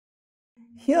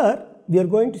Here we are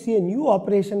going to see a new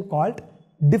operation called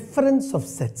difference of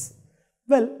sets.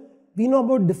 Well, we know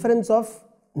about difference of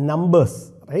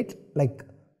numbers, right? Like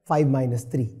 5 minus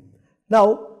 3.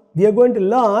 Now we are going to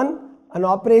learn an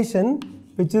operation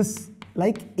which is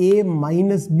like A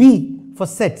minus B for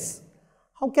sets.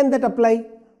 How can that apply?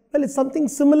 Well, it's something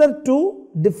similar to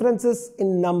differences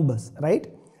in numbers, right?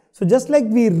 So just like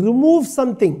we remove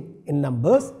something in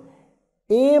numbers,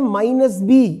 A minus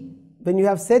B, when you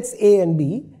have sets A and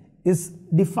B, is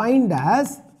defined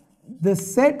as the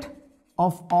set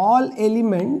of all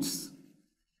elements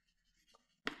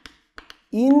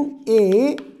in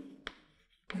A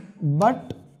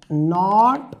but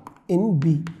not in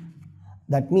B.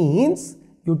 That means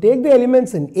you take the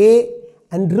elements in A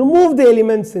and remove the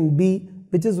elements in B,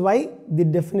 which is why the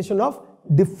definition of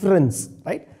difference,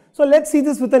 right? So let's see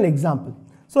this with an example.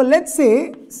 So let's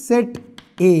say set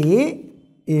A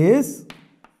is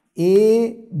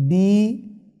A, B,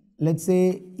 let's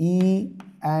say E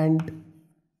and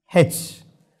H,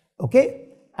 okay,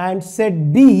 and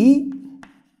set B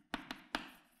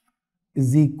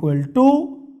is equal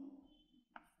to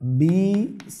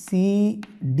B, C,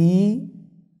 D,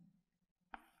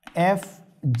 F,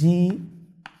 G,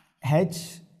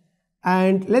 H,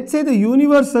 and let's say the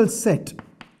universal set,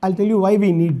 I'll tell you why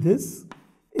we need this,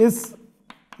 is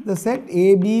the set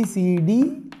A, B, C,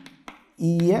 D,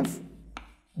 E, F,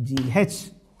 G, H.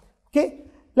 Okay,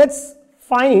 let's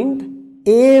find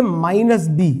A minus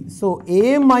B. So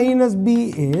A minus B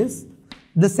is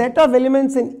the set of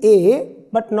elements in A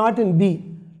but not in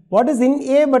B. What is in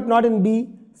A but not in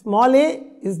B? Small a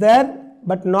is there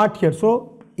but not here,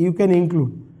 so you can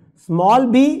include. Small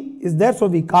b is there, so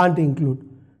we can't include.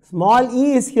 Small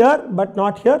e is here but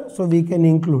not here, so we can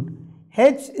include.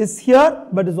 H is here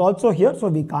but is also here, so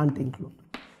we can't include.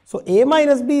 So A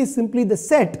minus B is simply the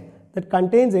set that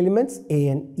contains elements A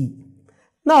and E.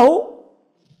 Now,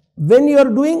 when you are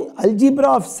doing algebra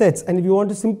of sets and if you want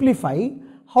to simplify,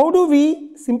 how do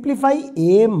we simplify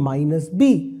A minus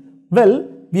B? Well,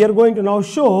 we are going to now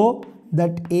show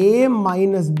that A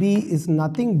minus B is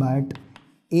nothing but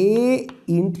A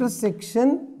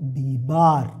intersection B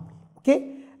bar.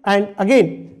 Okay, and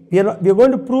again we are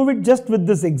going to prove it just with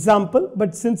this example,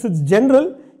 but since it's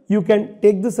general, you can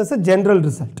take this as a general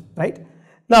result, right?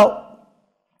 Now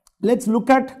let's look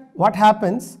at what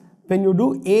happens when you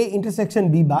do A intersection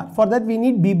B bar. For that we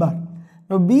need B bar.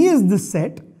 Now B is this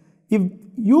set. If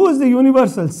U is the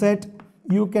universal set,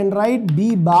 you can write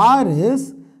B bar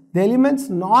is the elements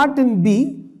not in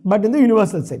B but in the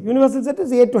universal set. Universal set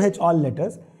is A to H, all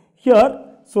letters.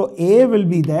 Here, so A will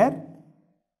be there,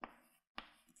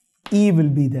 E will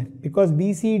be there because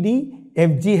B, C, D,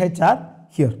 F, G, H are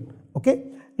here.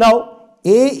 Okay. Now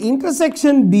A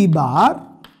intersection B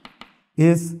bar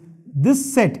is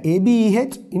this set A, B, E,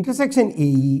 H intersection A,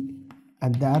 E,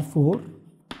 and therefore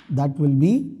that will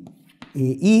be A,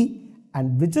 E,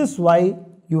 and which is why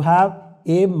you have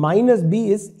A minus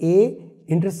B is A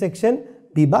intersection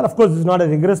B bar. Of course, this is not a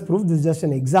rigorous proof, this is just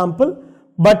an example,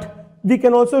 but we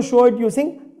can also show it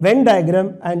using Venn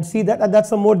diagram and see that, and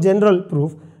that's a more general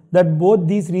proof that both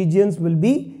these regions will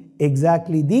be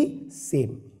exactly the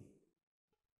same.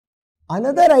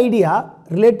 Another idea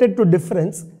related to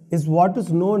difference is what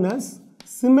is known as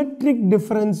symmetric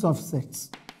difference of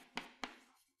sets.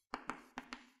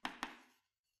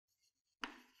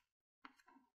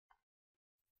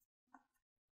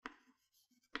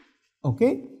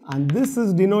 Okay, and this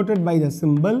is denoted by the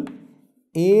symbol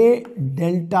A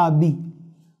delta B.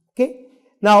 Okay,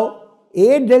 now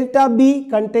A delta B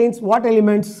contains what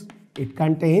elements? It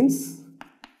contains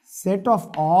set of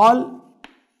all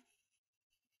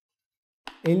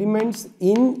elements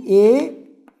in A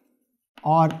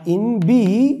or in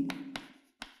B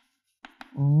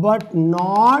but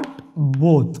not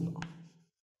both.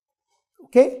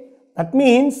 Okay, that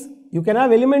means you can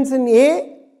have elements in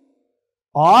A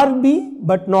or B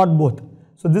but not both.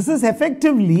 So this is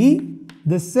effectively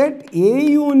the set A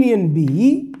union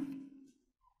B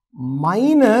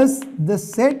minus the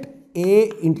set A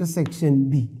intersection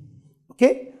B.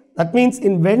 Okay, that means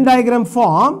in Venn diagram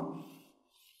form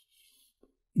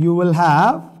you will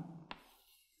have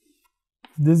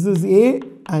this is A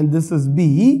and this is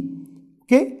B.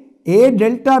 Okay, A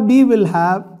delta B will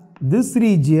have this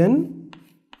region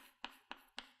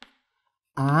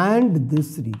and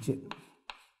this region.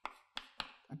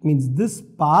 That means this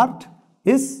part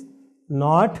is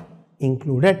not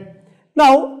included.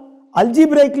 Now,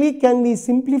 algebraically, can we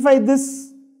simplify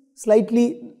this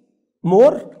slightly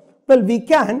more? Well, we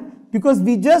can, because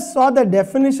we just saw the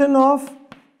definition of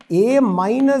A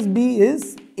minus B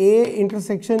is A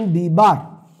intersection B bar.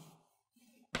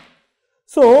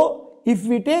 So, if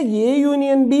we take A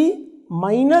union B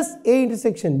minus A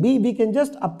intersection B, we can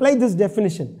just apply this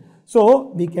definition.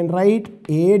 So we can write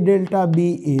A delta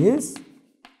B is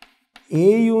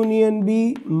A union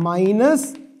B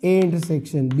minus A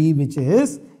intersection B, which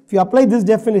is, if you apply this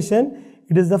definition,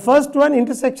 it is the first one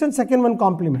intersection, second one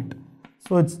complement.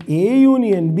 So it's A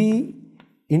union B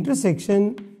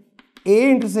intersection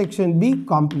A intersection B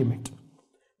complement.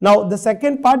 Now the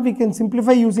second part we can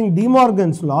simplify using De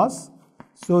Morgan's laws.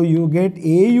 So you get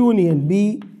A union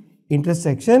B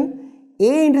intersection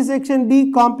A intersection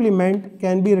B complement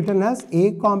can be written as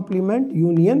A complement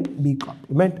union B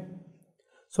complement.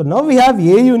 So now we have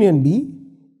A union B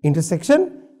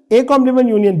intersection A complement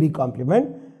union B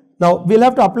complement. Now we'll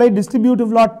have to apply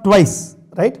distributive law twice,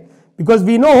 right? Because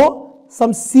we know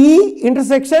some C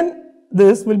intersection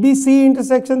this will be C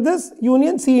intersection this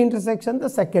union C intersection the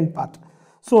second part.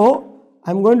 So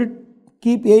I'm going to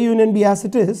keep A union B as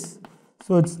it is.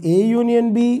 So it's A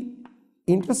union B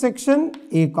intersection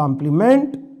A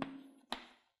complement,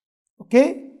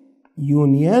 okay,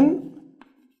 union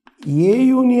A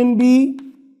union B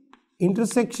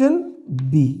intersection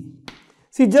B.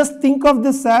 See, just think of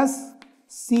this as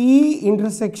C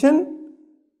intersection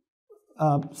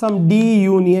some D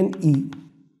union E,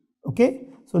 okay.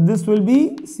 So this will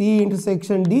be C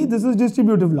intersection D, this is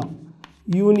distributive law,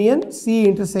 union C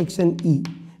intersection E.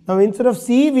 Now instead of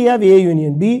C we have A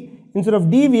union B, instead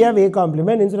of D we have A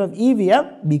complement, instead of E we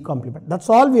have B complement. That's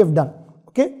all we have done,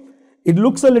 okay. It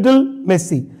looks a little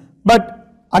messy,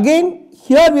 but again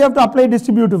here we have to apply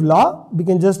distributive law. We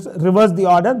can just reverse the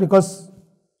order because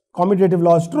commutative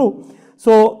law is true.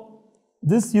 So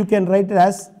this you can write it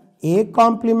as A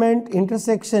complement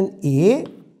intersection A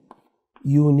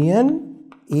union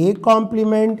A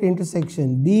complement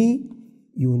intersection B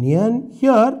union.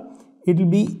 Here it will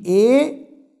be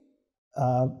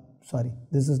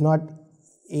this is not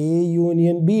A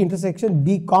union B intersection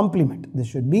B complement, this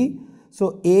should be.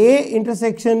 So A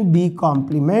intersection B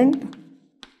complement,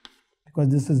 because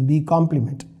this is B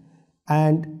complement,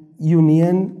 and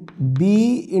union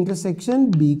B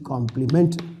intersection B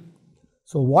complement.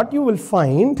 So what you will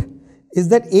find is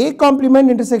that A complement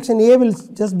intersection A will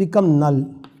just become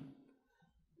null,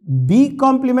 B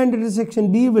complement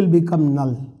intersection B will become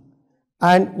null,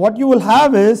 and what you will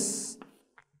have is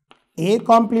A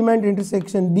complement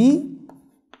intersection B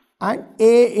and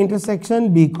A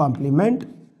intersection B complement.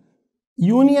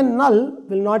 Union null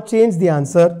will not change the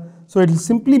answer, so it will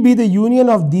simply be the union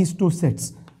of these two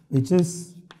sets, which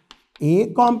is A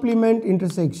complement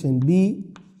intersection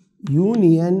B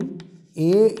union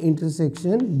A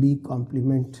intersection B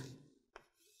complement.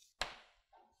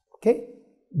 Okay,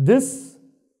 this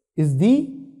is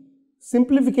the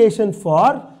simplification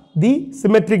for the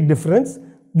symmetric difference.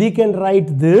 We can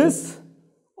write this,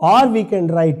 or we can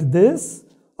write this,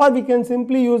 or we can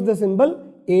simply use the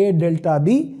symbol A delta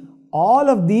B. All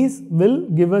of these will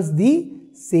give us the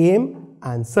same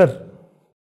answer.